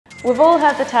We've all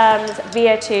heard the terms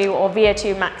VO2 or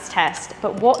VO2 Max test,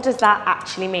 but what does that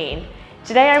actually mean?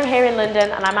 Today I'm here in London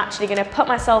and I'm actually going to put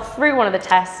myself through one of the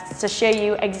tests to show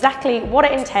you exactly what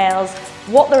it entails,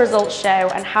 what the results show,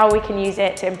 and how we can use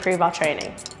it to improve our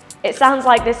training. It sounds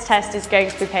like this test is going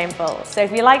to be painful, so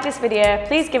if you like this video,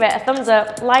 please give it a thumbs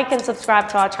up, like and subscribe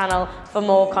to our channel for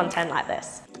more content like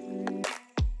this.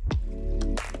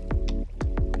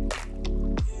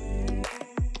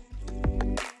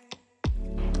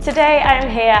 Today I am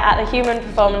here at the Human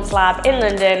Performance Lab in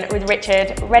London with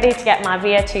Richard, ready to get my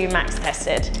VO2 Max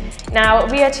tested. Now,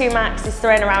 VO2 Max is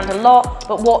thrown around a lot,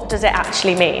 but what does it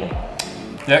actually mean?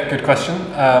 Yeah, good question.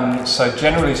 So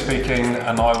generally speaking,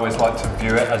 and I always like to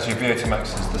view it as your VO2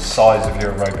 Max is the size of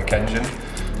your aerobic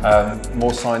engine.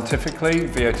 More scientifically,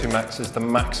 VO2 Max is the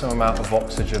maximum amount of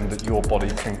oxygen that your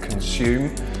body can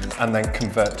consume and then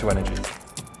convert to energy.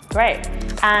 Great.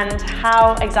 And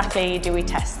how exactly do we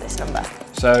test this number?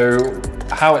 So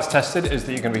how it's tested is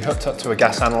that you're going to be hooked up to a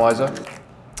gas analyzer.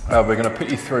 We're going to put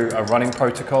you through a running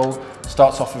protocol.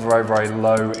 Starts off with very, very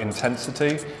low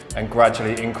intensity and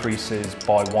gradually increases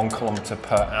by 1 kilometre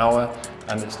per hour.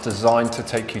 And it's designed to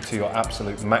take you to your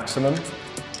absolute maximum.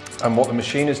 And what the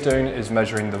machine is doing is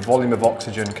measuring the volume of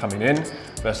oxygen coming in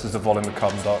versus the volume of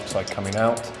carbon dioxide coming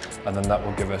out. And then that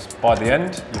will give us, by the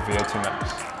end, your VO2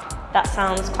 Max. That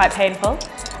sounds quite painful.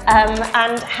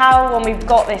 And how, when we've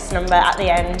got this number at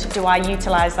the end, do I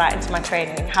utilise that into my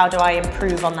training? How do I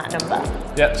improve on that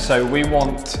number? Yeah, so we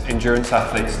want endurance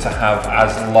athletes to have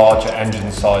as large an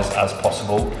engine size as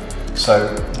possible.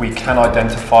 So we can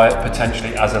identify it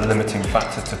potentially as a limiting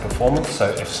factor to performance. So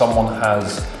if someone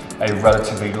has a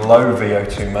relatively low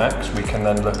VO2 max, we can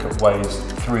then look at ways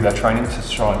through their training to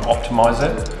try and optimise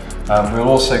it. We'll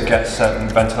also get certain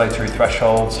ventilatory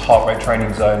thresholds, heart rate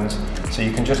training zones, so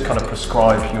you can just kind of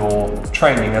prescribe your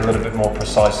training a little bit more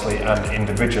precisely and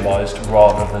individualised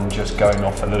rather than just going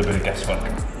off a little bit of guesswork.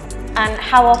 And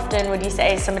how often would you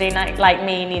say somebody like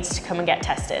me needs to come and get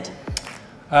tested?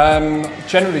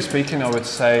 Generally speaking, I would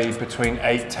say between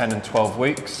 8, 10 and 12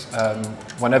 weeks.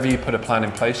 Whenever you put a plan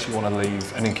in place, you want to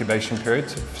leave an incubation period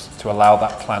to allow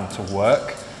that plan to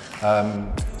work.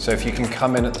 So if you can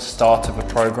come in at the start of a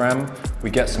program,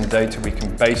 we get some data, we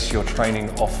can base your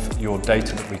training off your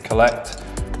data that we collect,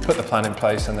 put the plan in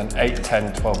place, and then 8,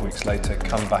 10, 12 weeks later,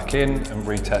 come back in and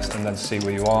retest and then see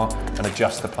where you are and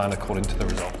adjust the plan according to the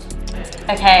results.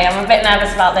 Okay, I'm a bit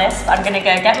nervous about this, but I'm going to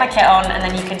go get my kit on and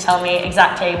then you can tell me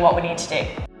exactly what we need to do.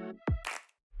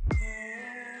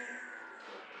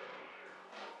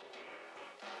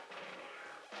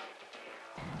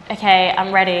 Okay,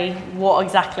 I'm ready. What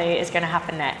exactly is going to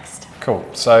happen next? Cool.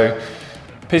 So,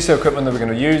 piece of equipment that we're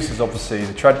going to use is obviously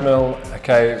the treadmill.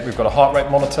 Okay, we've got a heart rate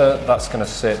monitor. That's going to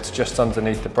sit just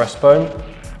underneath the breastbone.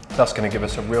 That's going to give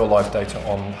us a real live data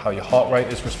on how your heart rate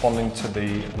is responding to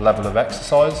the level of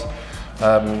exercise.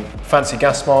 Fancy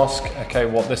gas mask. Okay,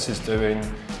 what this is doing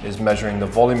is measuring the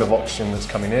volume of oxygen that's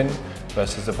coming in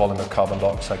versus the volume of carbon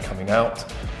dioxide coming out.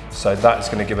 So that is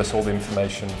going to give us all the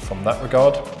information from that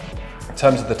regard. In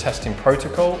terms of the testing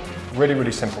protocol, really,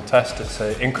 really simple test. It's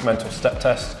an incremental step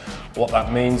test. What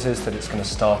that means is that it's going to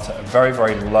start at a very,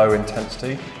 very low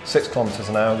intensity, 6 kilometers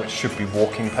an hour, which should be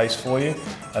walking pace for you.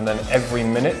 And then every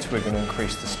minute, we're going to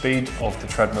increase the speed of the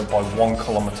treadmill by 1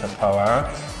 kilometer per hour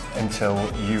until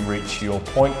you reach your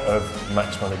point of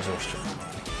maximum exhaustion.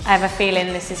 I have a feeling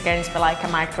this is going to be like a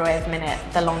microwave minute,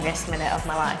 the longest minute of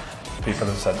my life. People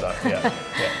have said that, yeah.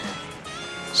 Yeah.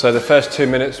 So the first 2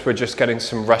 minutes, we're just getting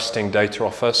some resting data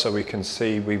off us so we can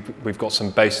see we've got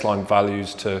some baseline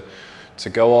values to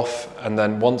go off. And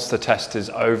then once the test is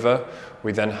over,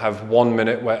 we then have 1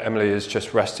 minute where Emily is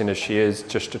just resting as she is,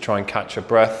 just to try and catch her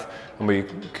breath. And we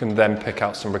can then pick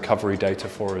out some recovery data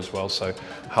for her as well. So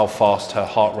how fast her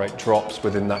heart rate drops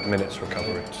within that minute's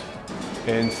recovery.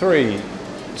 In 3,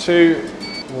 2,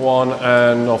 1,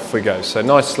 and off we go. So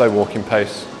nice slow walking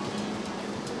pace.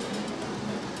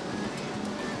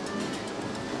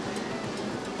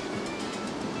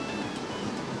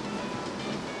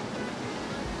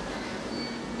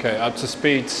 Okay, up to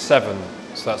speed 7.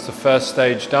 So that's the first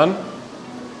stage done.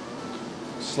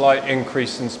 Slight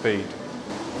increase in speed.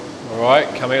 All right,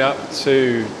 coming up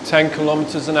to 10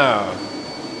 kilometers an hour.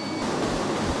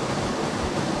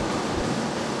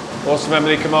 Awesome,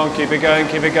 Emily, come on, keep it going,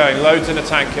 keep it going. Loads in the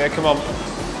tank here, come on.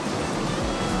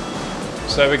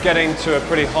 So we're getting to a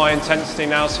pretty high intensity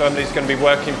now, so Emily's going to be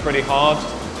working pretty hard.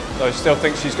 So I still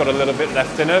think she's got a little bit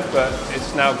left in her, but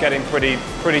it's now getting pretty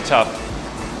tough.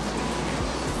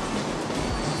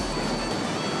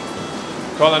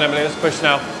 Go on then, Emily, let's push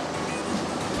now.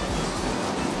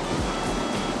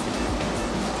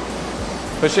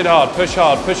 Push it hard, push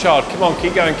hard, push hard. Come on,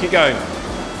 keep going, keep going.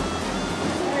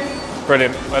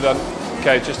 Brilliant, well done.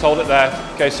 Okay, just hold it there.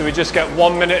 Okay, so we just get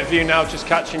 1 minute of you now, just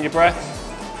catching your breath.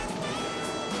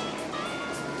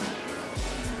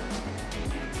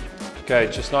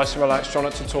 Okay, just nice and relaxed, try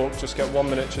not to talk, just get 1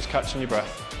 minute, just catching your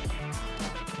breath.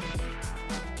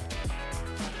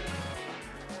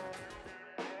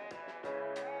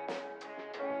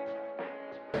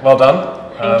 Well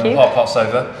done. Thank you. Hard part's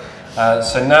over.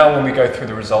 So now when we go through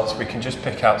the results, we can just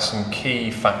pick out some key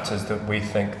factors that we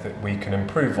think that we can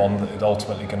improve on that is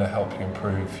ultimately going to help you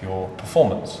improve your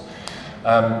performance.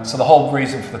 So the whole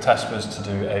reason for the test was to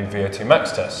do a VO2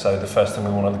 max test. So the first thing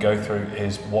we want to go through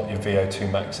is what your VO2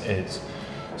 max is.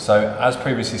 So as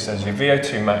previously said, your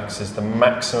VO2 max is the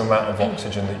maximum amount of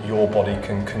oxygen that your body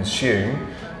can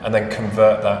consume and then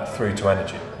convert that through to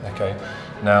energy. Okay.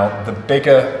 Now the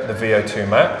bigger the VO2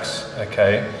 max,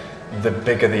 okay, the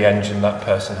bigger the engine that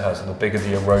person has, and the bigger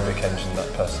the aerobic engine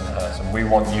that person has. And we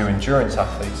want you endurance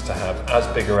athletes to have as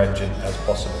big an engine as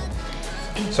possible.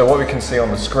 So what we can see on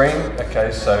the screen,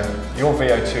 okay, so your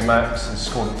VO2 max is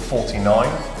scored at 49,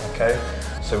 okay.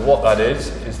 So what that is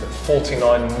that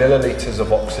 49 millilitres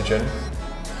of oxygen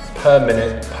per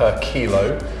minute per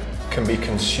kilo can be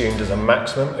consumed as a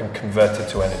maximum and converted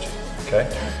to energy, okay.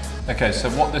 Okay, so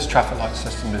what this traffic light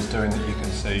system is doing that you can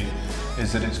see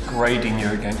is that it's grading you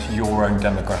against your own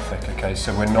demographic, okay?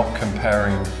 So we're not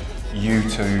comparing you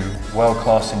to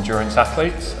world-class endurance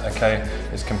athletes, okay?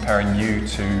 It's comparing you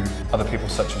to other people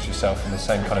such as yourself in the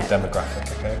same kind of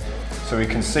demographic, okay? So we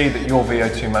can see that your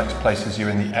VO2 max places you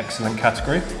in the excellent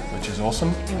category, which is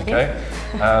awesome, okay?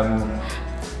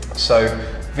 So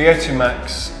VO2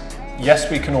 max, yes,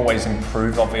 we can always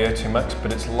improve our VO2 max,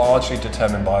 but it's largely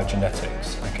determined by our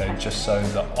genetics, okay? Just so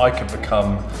that I could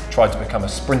try to become a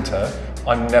sprinter,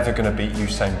 I'm never gonna beat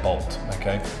Usain Bolt,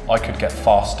 okay? I could get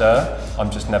faster, I'm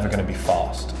just never gonna be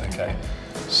fast, okay?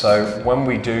 So when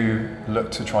we do look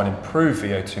to try and improve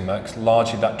VO2 max,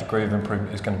 largely that degree of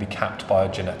improvement is gonna be capped by our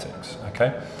genetics,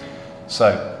 okay?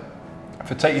 So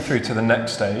if I take you through to the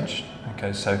next stage,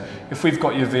 okay, so if we've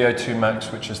got your VO2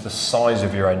 max, which is the size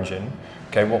of your engine,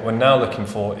 okay, what we're now looking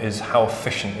for is how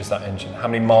efficient is that engine? How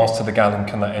many miles to the gallon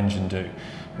can that engine do?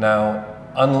 Now,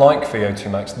 unlike VO2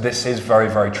 max, this is very,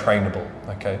 very trainable,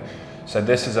 okay? So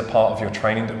this is a part of your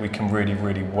training that we can really,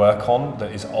 really work on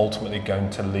that is ultimately going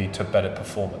to lead to better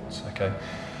performance, okay?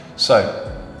 So,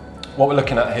 what we're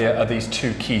looking at here are these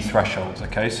two key thresholds,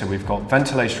 okay? So we've got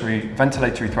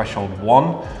ventilatory threshold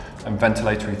 1 and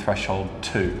ventilatory threshold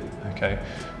 2, okay?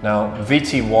 Now,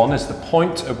 VT1 is the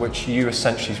point at which you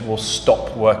essentially will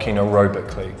stop working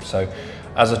aerobically. So,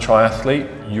 as a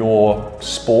triathlete, your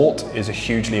sport is a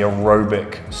hugely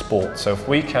aerobic sport. So if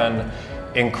we can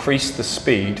increase the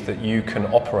speed that you can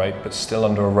operate but still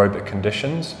under aerobic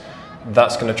conditions,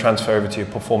 that's going to transfer over to your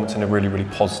performance in a really, really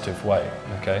positive way,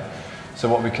 okay? So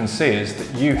what we can see is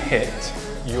that you hit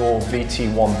your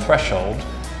VT1 threshold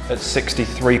at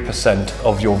 63%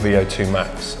 of your VO2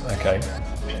 max, okay?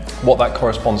 What that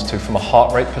corresponds to from a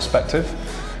heart rate perspective,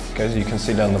 okay, as you can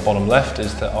see down the bottom left,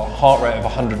 is that our heart rate of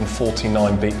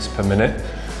 149 beats per minute,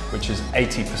 which is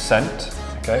 80%,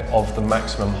 okay, of the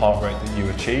maximum heart rate that you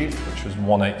achieved, which was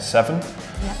 187.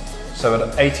 Yep. So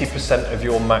at 80% of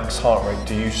your max heart rate,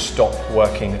 do you stop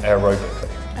working aerobically?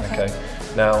 Okay.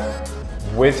 Now,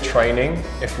 with training,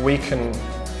 if we can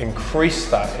increase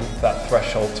that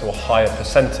threshold to a higher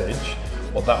percentage,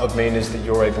 what that would mean is that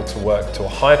you're able to work to a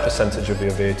higher percentage of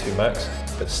your VO2 max,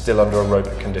 but still under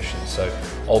aerobic conditions. So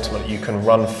ultimately you can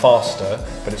run faster,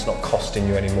 but it's not costing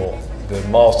you anymore. The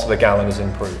miles to the gallon is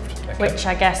improved. Okay. Which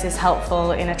I guess is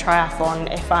helpful in a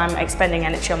triathlon if I'm expending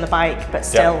energy on the bike, but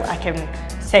still I can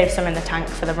save some in the tank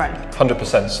for the run.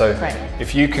 100%. So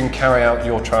if you can carry out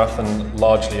your triathlon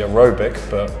largely aerobic,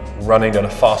 but running at a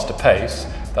faster pace,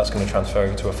 that's going to transfer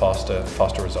over to a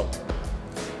faster result.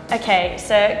 Okay,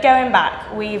 so going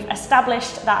back, we've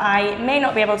established that I may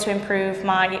not be able to improve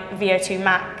my VO2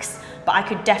 max, but I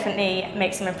could definitely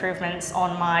make some improvements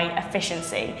on my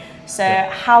efficiency. So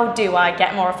how do I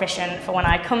get more efficient for when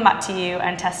I come back to you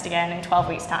and test again in 12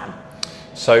 weeks' time?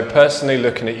 So personally,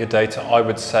 looking at your data, I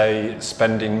would say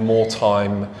spending more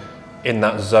time in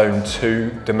that zone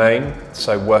 2 domain,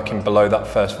 so working below that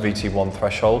first VT1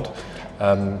 threshold.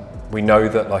 We know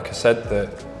that, like I said, that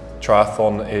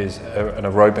triathlon is an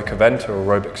aerobic event or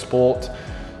aerobic sport.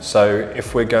 So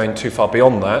if we're going too far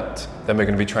beyond that, then we're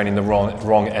going to be training the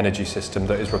wrong energy system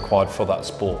that is required for that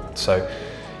sport. So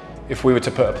if we were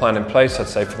to put a plan in place, I'd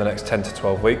say for the next 10 to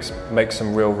 12 weeks, make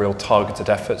some real targeted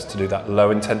efforts to do that low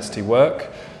intensity work.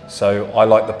 So I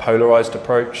like the polarized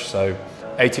approach. So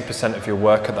 80% of your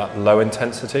work at that low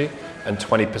intensity and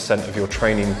 20% of your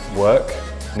training work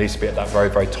needs to be at that very,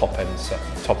 very top end.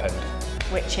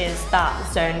 Which is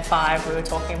that zone 5 we were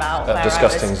talking about, that where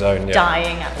disgusting I was zone, yeah.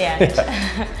 dying at the end.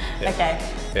 Yeah.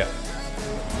 Okay. Yeah.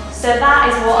 So that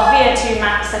is what a VO2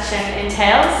 Max session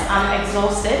entails. I'm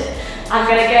exhausted. I'm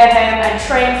going to go home and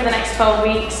train for the next 12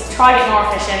 weeks, try to get more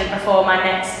efficient before my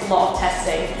next lot of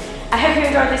testing. I hope you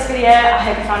enjoyed this video. I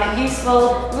hope you found it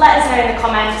useful. Let us know in the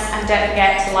comments and don't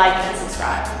forget to like and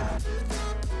subscribe.